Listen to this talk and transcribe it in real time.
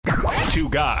Two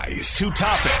guys, two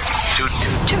topics,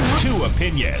 two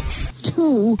opinions.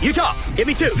 You talk. Give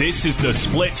me two. This is the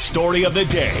split story of the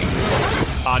day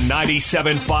on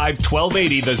 97.5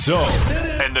 1280 The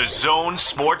Zone and The Zone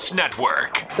Sports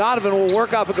Network. Donovan will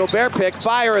work off a Gobert pick,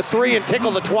 fire a three, and tickle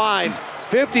the twine.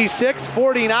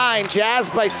 56-49, Jazz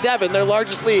by 7, their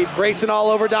largest lead. Grayson all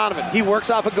over Donovan. He works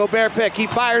off a Gobert pick. He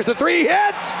fires the three,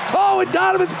 hits! Oh, and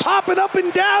Donovan's popping up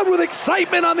and down with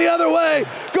excitement on the other way.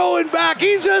 Going back,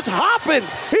 he's just hopping.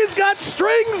 He's got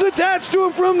strings attached to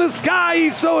him from the sky.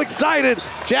 He's so excited.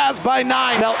 Jazz by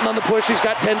 9. Melton on the push. He's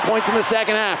got 10 points in the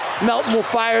second half. Melton will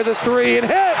fire the three and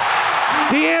hit.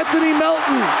 DeAnthony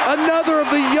Melton, another of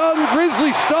the young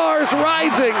Grizzly stars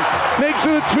rising, makes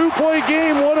it a 2-point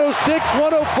game,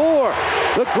 106-104.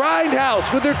 The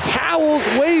Grindhouse with their towels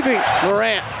waving.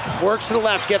 Morant works to the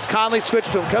left, gets Conley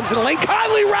switched to him, comes in the lane.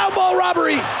 Conley, round ball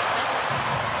robbery.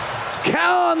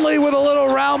 Conley with a little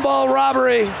round ball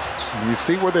robbery. You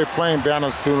see where they're playing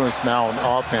Valanciunas now on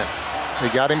offense. They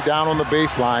got him down on the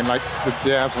baseline like the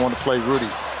Jazz want to play Rudy.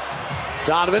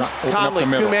 Donovan, Conley,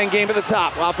 two-man game at the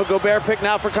top. Off a Gobert pick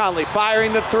now for Conley.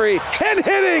 Firing the three and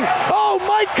hitting. Oh,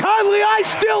 Mike Conley, I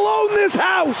still own this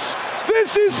house.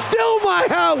 This is still my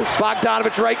house.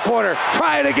 Bogdanovich right corner.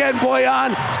 Try it again,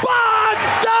 Boyan.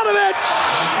 Bogdanovich!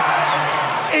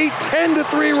 A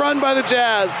 10-3 run by the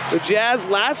Jazz. The Jazz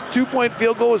last 2-point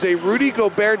field goal was a Rudy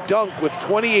Gobert dunk with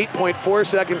 28.4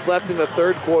 seconds left in the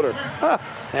third quarter.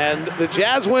 And the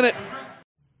Jazz win it.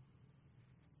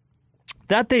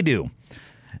 That they do.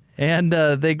 And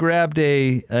they grabbed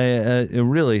they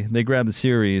grabbed the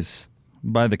series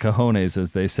by the cojones,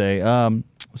 as they say.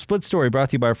 Split story brought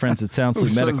to you by our friends at Sound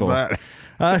Sleep Medical.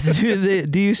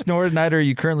 Do you snore at night, or are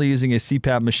you currently using a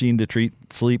CPAP machine to treat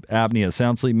sleep apnea?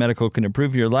 Sound Sleep Medical can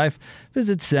improve your life.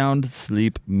 Visit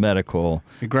SoundSleepMedical.com.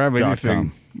 You grab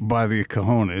anything by the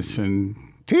cojones and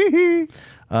tee-hee.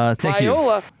 Thank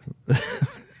Viola. you.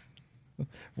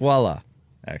 Voila,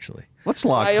 actually. What's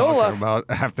Locke talking about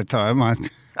half the time? I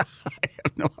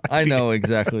have no idea. I know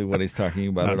exactly what he's talking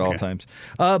about at all times.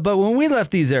 But when we left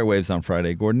these airwaves on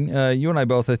Friday, Gordon, you and I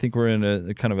both, I think, were in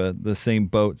a kind of the same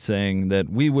boat, saying that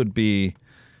we would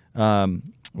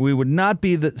not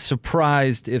be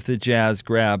surprised if the Jazz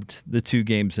grabbed the 2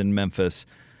 games in Memphis.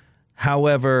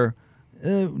 However,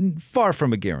 far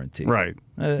from a guarantee. Right.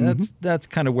 That's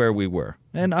kind of where we were.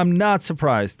 And I'm not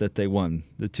surprised that they won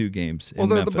the 2 games in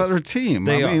Memphis. Memphis. They're the better team.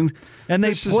 They are. And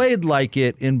they played like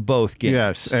it in both games.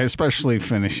 Yes, especially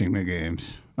finishing the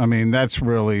games. I mean, that's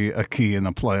really a key in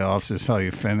the playoffs is how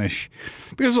you finish.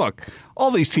 Because, look,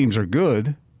 all these teams are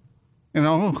good. You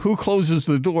know, who closes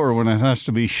the door when it has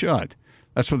to be shut?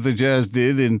 That's what the Jazz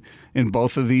did in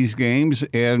both of these games,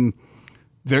 and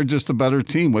they're just a better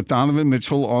team. With Donovan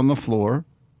Mitchell on the floor,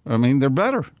 I mean, they're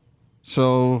better.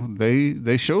 So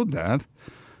they showed that.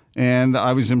 And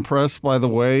I was impressed by the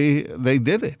way they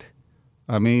did it.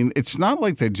 I mean, it's not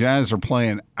like the Jazz are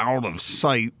playing out of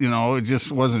sight. You know, it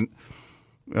just wasn't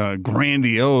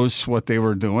grandiose what they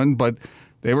were doing, but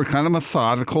they were kind of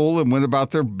methodical and went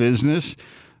about their business,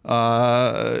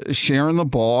 sharing the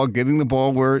ball, getting the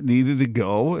ball where it needed to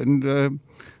go. And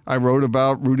I wrote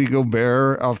about Rudy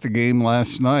Gobert off the game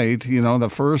last night. You know, the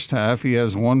first half he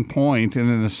has 1 point, and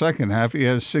in the second half he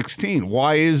has 16.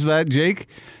 Why is that, Jake?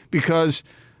 Because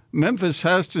Memphis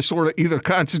has to sort of either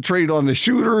concentrate on the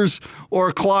shooters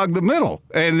or clog the middle.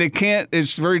 And they can't.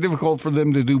 It's very difficult for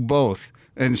them to do both.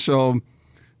 And so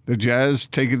the Jazz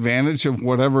take advantage of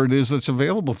whatever it is that's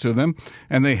available to them,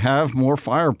 and they have more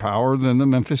firepower than the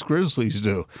Memphis Grizzlies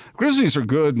do. Grizzlies are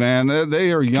good, man.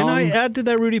 They are young. Can I add to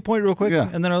that Rudy point real quick? Yeah.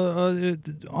 And then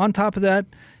on top of that,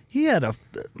 he had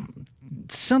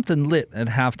something lit at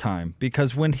halftime,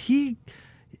 because when he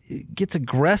gets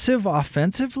aggressive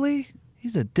offensively,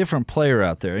 he's a different player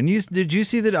out there. And did you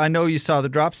see that? I know you saw the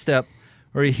drop step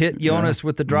where he hit Jonas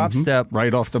with the drop step.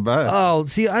 Right off the bat. Oh,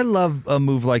 see, I love a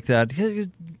move like that.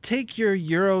 Take your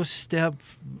Euro step,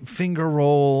 finger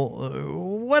roll,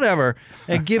 whatever,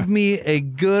 and give me a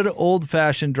good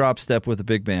old-fashioned drop step with a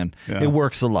big man. Yeah. It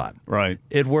works a lot. Right.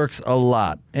 It works a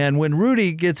lot. And when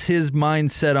Rudy gets his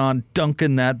mind set on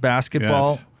dunking that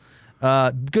basketball,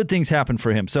 good things happen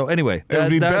for him. So anyway,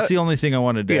 that's the only thing I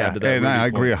wanted to add to that. And I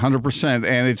agree 100%.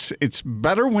 And it's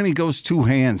better when he goes two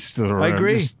hands to the rim. I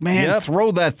agree.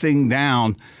 Throw that thing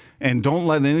down and don't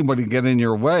let anybody get in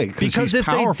your way. Because if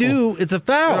they do, it's a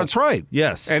foul. That's right.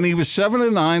 Yes. And he was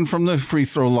 7-9 from the free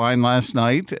throw line last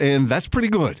night, and that's pretty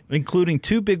good. Including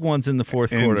two big ones in the fourth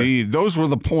quarter. Indeed. Those were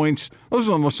the points. Those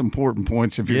are the most important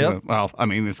points. If you're well, I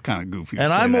mean, it's kind of goofy.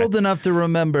 And I'm old enough to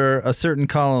remember a certain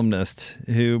columnist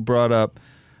who brought up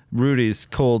Rudy's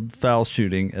cold foul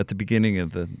shooting at the beginning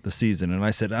of the season, and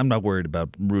I said, I'm not worried about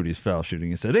Rudy's foul shooting.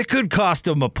 He said, it could cost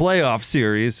him a playoff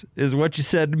series, is what you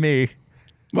said to me.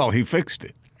 Well, he fixed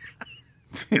it.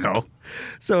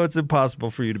 So it's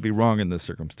impossible for you to be wrong in this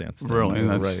circumstance. Really?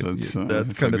 That's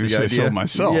kind of the idea. So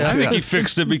myself. Yeah. I think he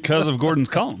fixed it because of Gordon's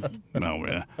column.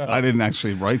 No, I didn't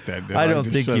actually write that. I don't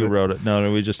think you wrote it.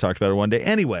 No, we just talked about it one day.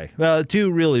 Anyway,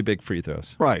 2 really big free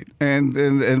throws. Right. And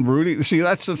Rudy, see,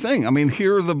 that's the thing. I mean,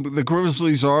 here the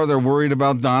Grizzlies are. They're worried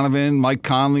about Donovan. Mike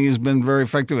Conley has been very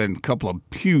effective, and a couple of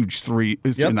huge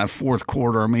threes in that fourth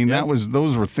quarter. I mean,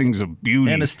 those were things of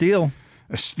beauty. And a steal.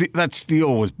 That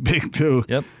steal was big, too.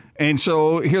 Yep. And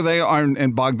so here they are,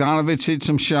 and Bogdanovich hit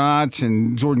some shots,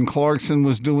 and Jordan Clarkson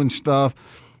was doing stuff.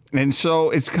 And so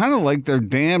it's kind of like they're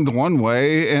damned one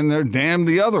way and they're damned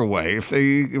the other way if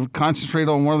they concentrate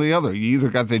on one or the other. You either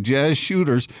got the Jazz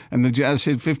shooters, and the Jazz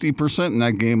hit 50% in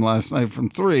that game last night from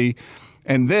 3.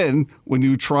 And then when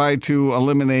you try to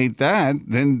eliminate that,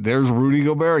 then there's Rudy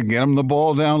Gobert. Get him the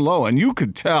ball down low. And you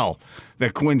could tell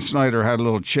that Quinn Snyder had a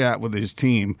little chat with his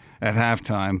team at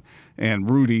halftime.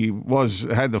 And Rudy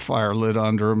had the fire lit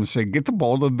under him and said, get the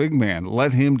ball to the big man.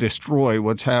 Let him destroy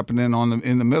what's happening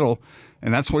in the middle.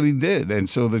 And that's what he did. And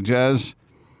so the Jazz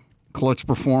clutch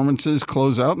performances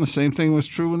close out, and the same thing was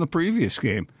true in the previous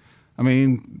game. I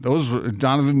mean,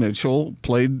 Donovan Mitchell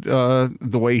played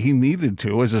the way he needed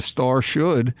to, as a star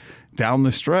should, down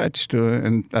the stretch.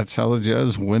 And that's how the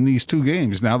Jazz win these 2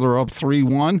 games. Now they're up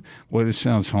 3-1. Boy, this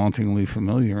sounds hauntingly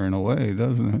familiar in a way,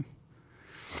 doesn't it?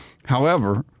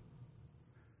 However,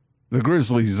 the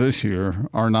Grizzlies this year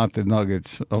are not the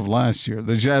Nuggets of last year.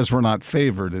 The Jazz were not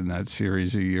favored in that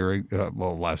series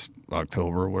last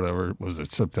October, whatever, was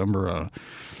it September?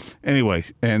 Anyway,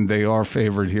 and they are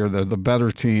favored here. They're the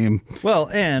better team. Well,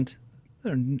 and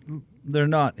they're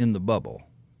not in the bubble.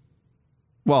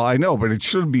 Well, I know, but it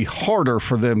should be harder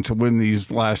for them to win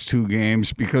these last 2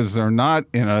 games because they're not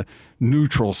in a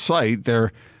neutral site.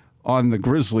 They're on the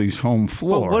Grizzlies' home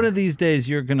floor. But one of these days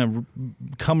you're going to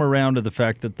come around to the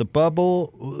fact that the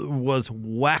bubble was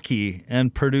wacky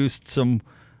and produced some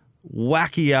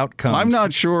wacky outcomes. I'm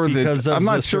not sure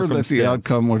that the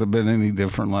outcome would have been any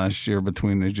different last year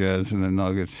between the Jazz and the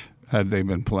Nuggets had they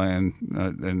been playing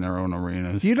in their own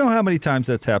arenas. Do you know how many times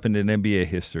that's happened in NBA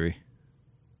history?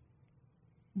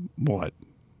 What?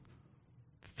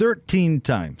 13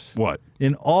 times. What?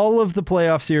 In all of the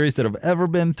playoff series that have ever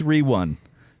been 3-1.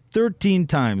 13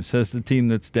 times has the team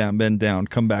that's been down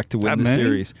come back to win the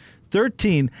series.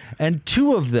 13, and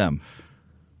 2 of them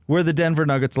were the Denver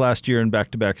Nuggets last year in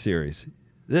back-to-back series.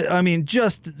 I mean,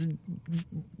 just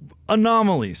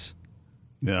anomalies.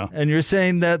 Yeah. And you're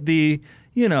saying that the,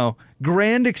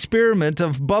 grand experiment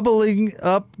of bubbling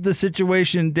up the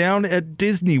situation down at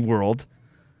Disney World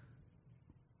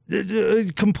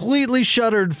completely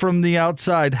shuttered from the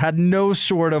outside, had no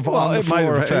sort of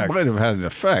on-the-floor effect. It might have had an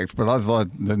effect, but I thought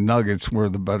the Nuggets were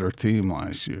the better team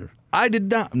last year. I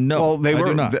did not. No, well, they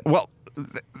were not.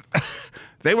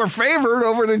 They were favored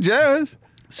over the Jazz.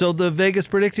 So the Vegas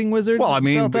predicting wizard. Well, I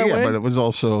mean, felt that way? But it was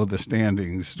also the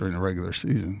standings during the regular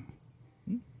season.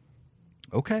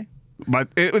 Okay. But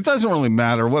it doesn't really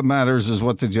matter. What matters is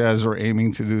what the Jazz are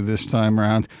aiming to do this time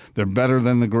around. They're better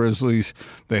than the Grizzlies.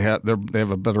 They have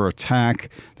a better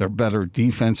attack. They're better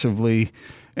defensively,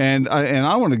 and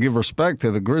I want to give respect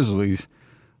to the Grizzlies.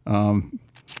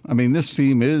 I mean, this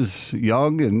team is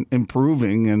young and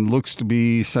improving and looks to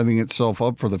be setting itself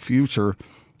up for the future.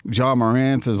 Ja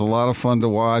Morant is a lot of fun to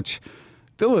watch.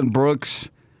 Dylan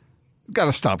Brooks, got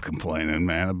to stop complaining,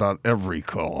 man, about every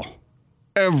call.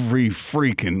 Every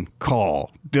freaking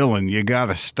call. Dylan, you got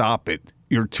to stop it.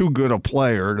 You're too good a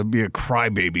player to be a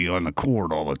crybaby on the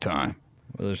court all the time.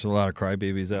 Well, there's a lot of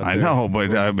crybabies out there. I know,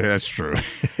 but that's true.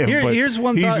 Here's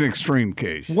one thought. He's an extreme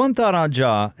case. One thought on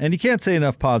Ja, and you can't say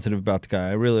enough positive about the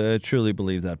guy. I truly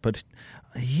believe that. But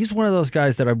he's one of those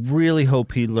guys that I really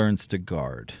hope he learns to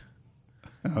guard.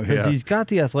 Because he's got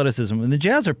the athleticism, and the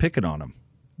Jazz are picking on him.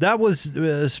 That was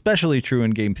especially true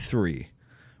in Game 3.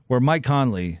 Where Mike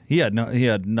Conley, he had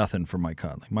nothing for Mike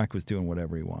Conley. Mike was doing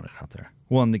whatever he wanted out there.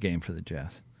 Won the game for the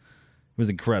Jazz. It was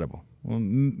incredible.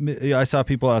 I saw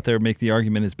people out there make the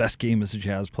argument his best game as a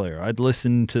Jazz player. I'd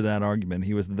listen to that argument.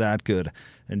 He was that good,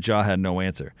 and Ja had no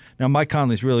answer. Now Mike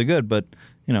Conley's really good, but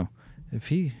if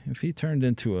he turned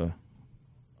into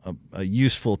a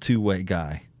useful 2-way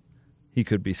guy, he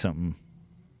could be something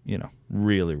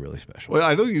really, really special. Well,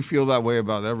 I know you feel that way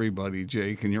about everybody,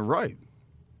 Jake, and you're right.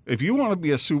 If you want to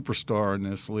be a superstar in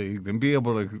this league, then be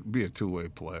able to be a 2-way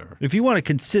player. If you want to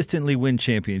consistently win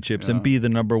championships and be the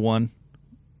number one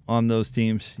on those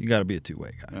teams, you got to be a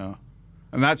 2-way guy. Yeah,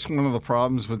 and that's one of the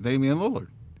problems with Damian Lillard.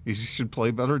 He should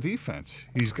play better defense.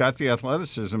 He's got the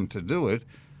athleticism to do it,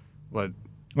 but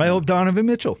I hope Donovan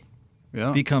Mitchell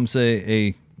becomes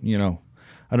a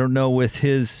I don't know with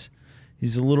his.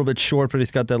 He's a little bit short, but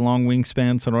he's got that long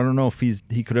wingspan. So I don't know if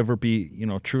he could ever be,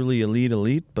 truly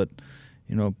elite. But,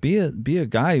 be a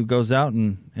guy who goes out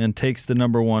and takes the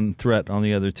number one threat on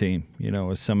the other team.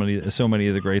 As so many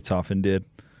of the greats often did.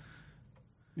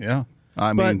 Yeah,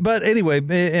 I mean, but anyway,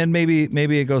 and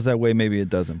maybe it goes that way, maybe it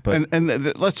doesn't. But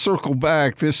let's circle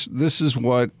back. This is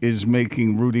what is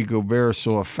making Rudy Gobert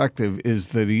so effective is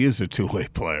that he is a two-way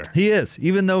player. He is,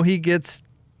 even though he gets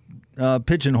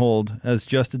pigeonholed as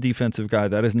just a defensive guy.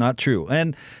 That is not true.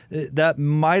 And that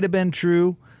might have been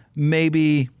true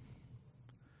maybe,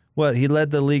 he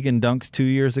led the league in dunks 2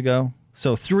 years ago.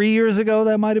 So 3 years ago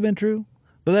that might have been true.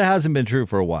 But that hasn't been true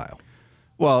for a while.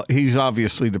 Well, he's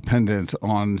obviously dependent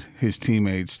on his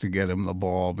teammates to get him the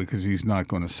ball because he's not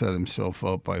going to set himself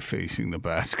up by facing the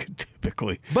basket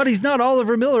typically. But he's not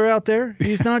Oliver Miller out there.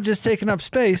 He's not just taking up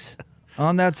space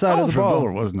on that side of the ball. Oliver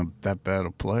Miller wasn't that bad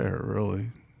a player, really.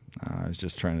 I was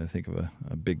just trying to think of a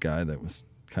big guy that was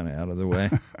kind of out of the way.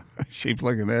 Shaped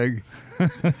like an egg.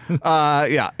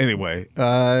 Anyway.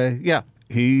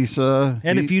 He's...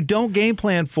 and if you don't game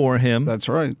plan for him... That's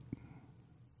right.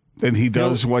 Then he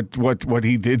does what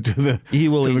he did to the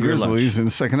Grizzlies in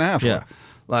the second half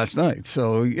last night.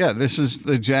 So, this is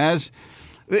the Jazz.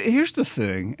 Here's the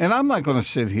thing, and I'm not going to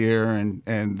sit here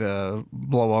and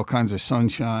blow all kinds of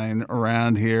sunshine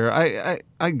around here.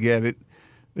 I get it.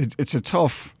 It's a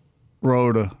tough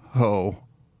row to hoe,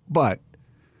 but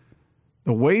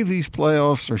the way these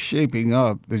playoffs are shaping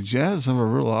up, the Jazz have a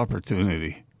real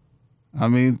opportunity. I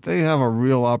mean, they have a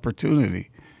real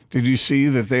opportunity. Did you see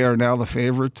that they are now the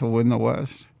favorite to win the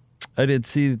West? I did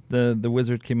see the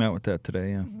Wizard came out with that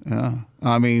today, yeah. Yeah.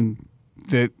 I mean,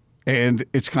 and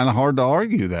it's kind of hard to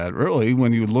argue that, really,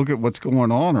 when you look at what's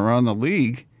going on around the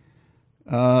league.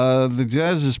 The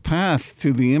Jazz's path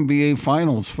to the NBA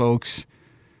Finals, folks,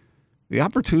 the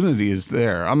opportunity is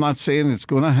there. I'm not saying it's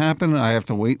going to happen. I have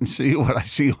to wait and see what I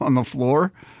see on the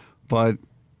floor. But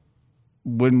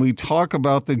when we talk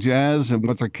about the Jazz and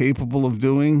what they're capable of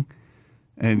doing,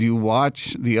 and you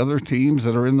watch the other teams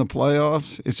that are in the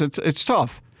playoffs, it's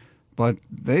tough. But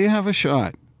they have a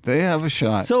shot. They have a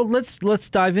shot. So let's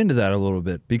dive into that a little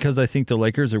bit because I think the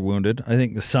Lakers are wounded. I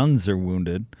think the Suns are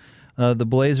wounded. The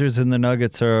Blazers and the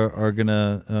Nuggets are going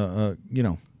to,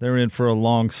 they're in for a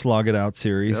long slog-it-out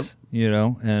series,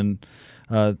 and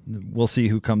we'll see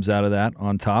who comes out of that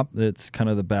on top. It's kind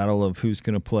of the battle of who's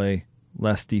going to play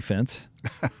less defense.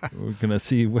 We're going to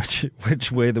see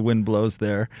which way the wind blows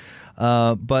there.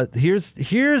 But here's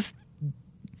the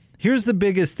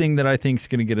biggest thing that I think is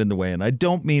going to get in the way, and I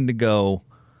don't mean to go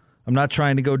 – I'm not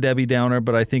trying to go Debbie Downer,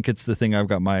 but I think it's the thing I've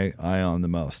got my eye on the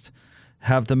most.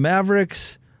 Have the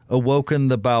Mavericks awoken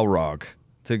the Balrog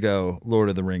to go Lord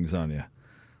of the Rings on you?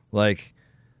 Like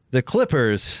the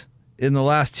Clippers in the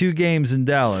last two games in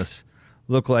Dallas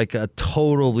look like a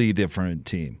totally different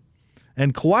team.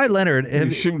 And Kawhi Leonard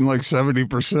he's shooting like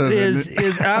 70%.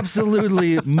 Is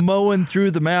absolutely mowing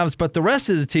through the Mavs, but the rest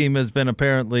of the team has been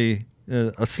apparently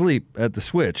asleep at the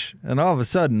switch. And all of a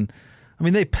sudden, I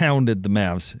mean, they pounded the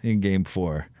Mavs in Game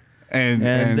 4.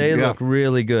 And they look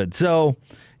really good. So,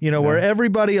 where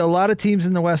a lot of teams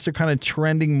in the West are kind of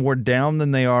trending more down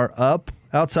than they are up.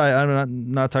 Outside,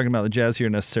 I'm not talking about the Jazz here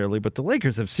necessarily, but the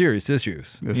Lakers have serious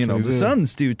issues. Yes, the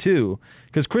Suns do too,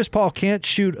 because Chris Paul can't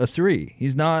shoot a three.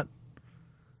 He's not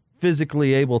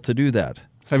physically able to do that.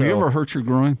 Have you ever hurt your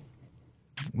groin?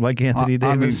 Like Anthony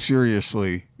Davis? I mean,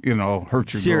 seriously, hurt your groin.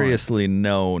 Seriously,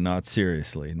 no, not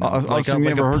seriously. No. Like a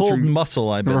pulled muscle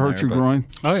I've been ever hurt your groin?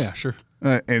 Oh, yeah, sure.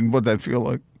 And what'd that feel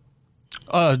like?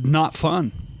 Not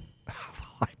fun.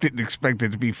 I didn't expect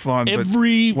it to be fun.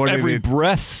 Every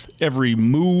breath, every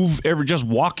move, just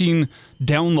walking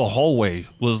down the hallway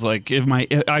was like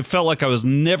I felt like I was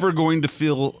never going to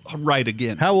feel right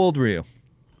again. How old were you?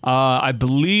 I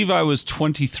believe I was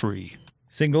 23.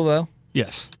 Single though?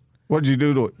 Yes. What'd you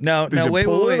do to it? Now, Did you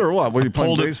pull it or what? Were you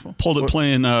playing baseball? Pulled it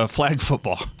playing flag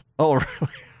football. Oh,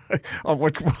 really?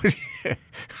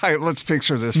 Let's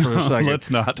picture this for a second. Let's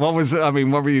not. What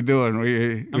were you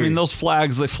doing? Those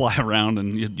flags, they fly around,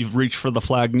 and you reach for the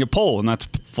flag and you pull, and that's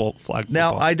full flag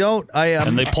now, football.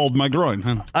 And they pulled my groin.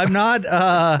 Huh? I'm not.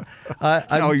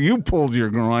 No, you pulled your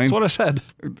groin. That's what I said.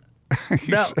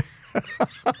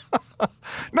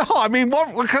 No, I mean,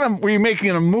 what kind of, were you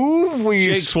making a move?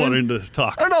 Jake's wanting to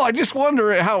talk. I don't know. I just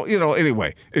wonder how,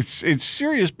 anyway, it's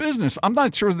serious business. I'm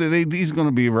not sure that AD's going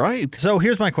to be right. So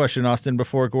here's my question, Austin,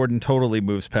 before Gordon totally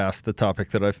moves past the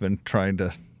topic that I've been trying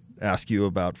to ask you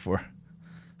about for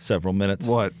several minutes.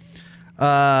 What?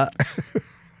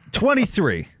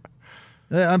 23.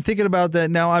 I'm thinking about that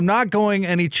now. I'm not going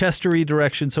any Chestery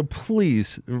direction, so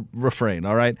please refrain.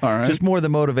 All right. All right. Just more the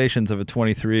motivations of a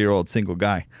 23-year-old single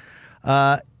guy.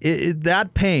 That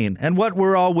pain and what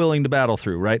we're all willing to battle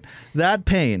through, right? That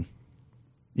pain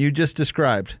you just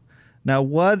described. Now,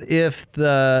 what if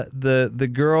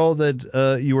the girl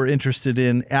that you were interested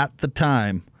in at the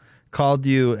time called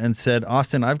you and said,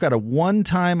 Austin, I've got a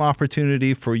one-time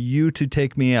opportunity for you to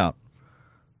take me out.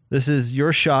 This is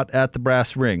your shot at the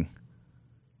brass ring.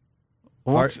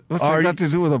 What's that got to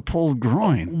do with a pulled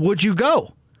groin? Would you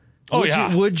go? Oh,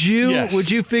 Would you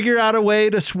Yes. figure out a way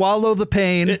to swallow the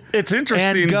pain? It's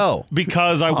interesting and go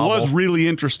because I was really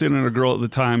interested in a girl at the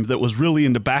time that was really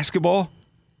into basketball,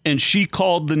 and she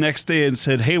called the next day and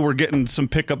said, "Hey, we're getting some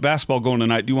pickup basketball going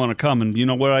tonight. Do you want to come?" And you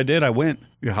know what I did? I went.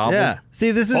 You hobbled? Yeah.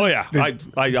 See, this is. Oh yeah,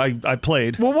 I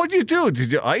played. Well, what'd you do?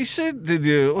 Did you ice it? Did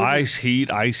you Ice heat,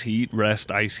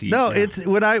 rest, ice heat. No, yeah. it's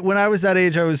when I was that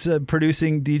age, I was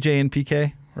producing DJ and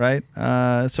PK, right?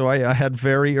 So I had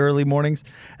very early mornings,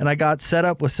 and I got set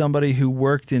up with somebody who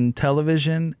worked in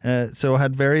television, so I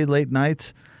had very late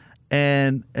nights,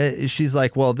 and she's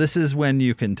like, "Well, this is when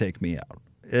you can take me out,"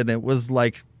 and it was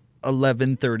like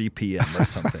 11:30 p.m. or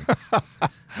something,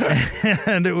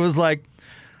 and it was like,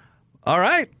 all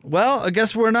right, well, I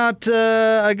guess we're not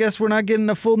getting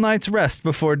a full night's rest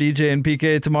before DJ and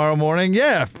PK tomorrow morning.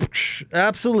 Yeah,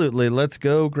 absolutely. Let's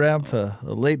go grab a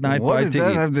late night What bite did to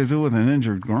that eat. have to do with an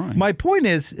injured groin? My point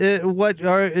is,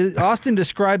 Austin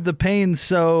described the pain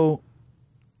so,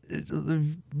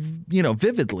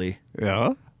 vividly.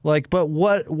 Yeah. Like, but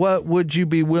what would you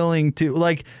be willing to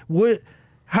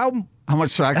How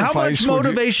much sacrifice? How much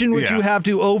motivation would you have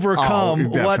to overcome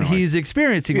what definitely. he's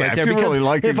experiencing right there? If you Because really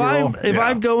like if the girl,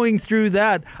 I'm going through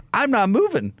that, I'm not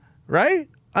moving, right?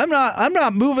 I'm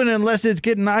not moving unless it's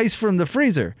getting ice from the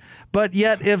freezer. But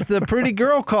yet, if the pretty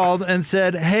girl called and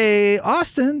said, "Hey,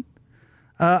 Austin,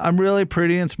 I'm really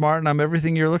pretty and smart, and I'm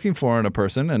everything you're looking for in a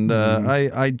person, and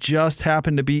I just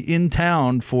happen to be in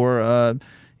town for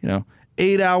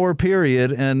 8-hour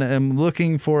period and am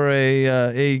looking for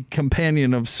a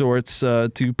companion of sorts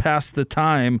to pass the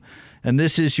time, and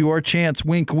this is your chance,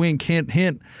 wink, wink, hint,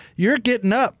 hint," you're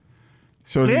getting up.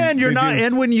 So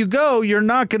And when you go, you're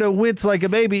not going to wince like a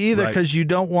baby either, because you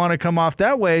don't want to come off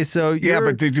that way. So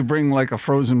but did you bring like a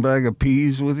frozen bag of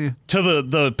peas with you to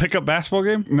the pickup basketball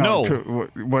game? No. To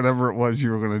whatever it was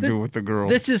you were going to do with the girl.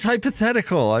 This is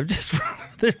hypothetical.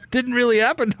 It didn't really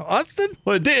happen, Austin.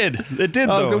 Well, it did. It did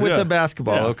though. With yeah. the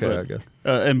basketball. Yeah, okay.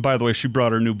 but, Okay. And by the way, she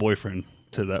brought her new boyfriend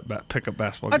to that pickup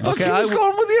basketball I game. thought she was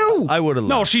going with you. I would have.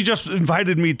 No, she just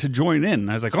invited me to join in.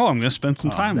 I was like, "Oh, I'm going to spend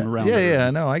some time around." Yeah.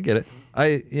 No, I get it.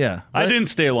 I didn't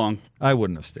stay long. I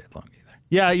wouldn't have stayed long either.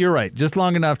 Yeah, you're right. Just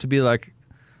long enough to be like,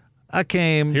 I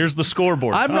came. Here's the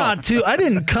scoreboard. I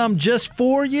didn't come just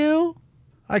for you.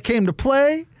 I came to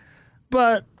play,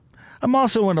 but I'm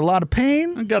also in a lot of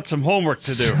pain. I got some homework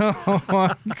to do.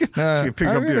 So you pick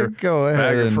up your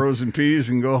bag of frozen peas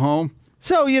and go home.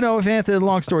 So,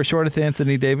 long story short, if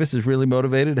Anthony Davis is really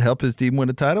motivated to help his team win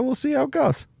a title, we'll see how it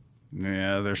goes.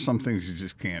 Yeah, there's some things you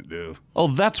just can't do. Oh,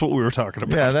 that's what we were talking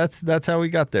about. Yeah, that's how we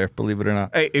got there, believe it or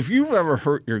not. Hey, if you've ever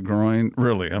hurt your groin,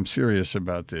 really, I'm serious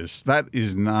about this. That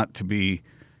is not to be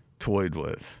toyed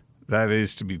with. That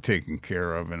is to be taken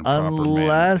care of in a proper manner.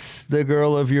 Unless the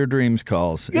girl of your dreams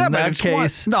calls. Yeah, in but that it's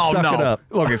case, suck it up.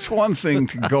 Look, it's one thing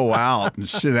to go out and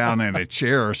sit down in a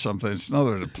chair or something. It's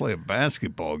another to play a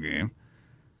basketball game.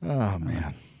 Oh,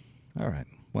 man. All right.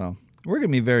 Well, we're going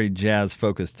to be very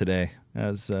jazz-focused today,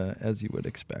 as you would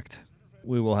expect.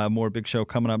 We will have more Big Show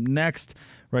coming up next,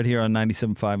 right here on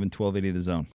 97.5 and 1280 The Zone.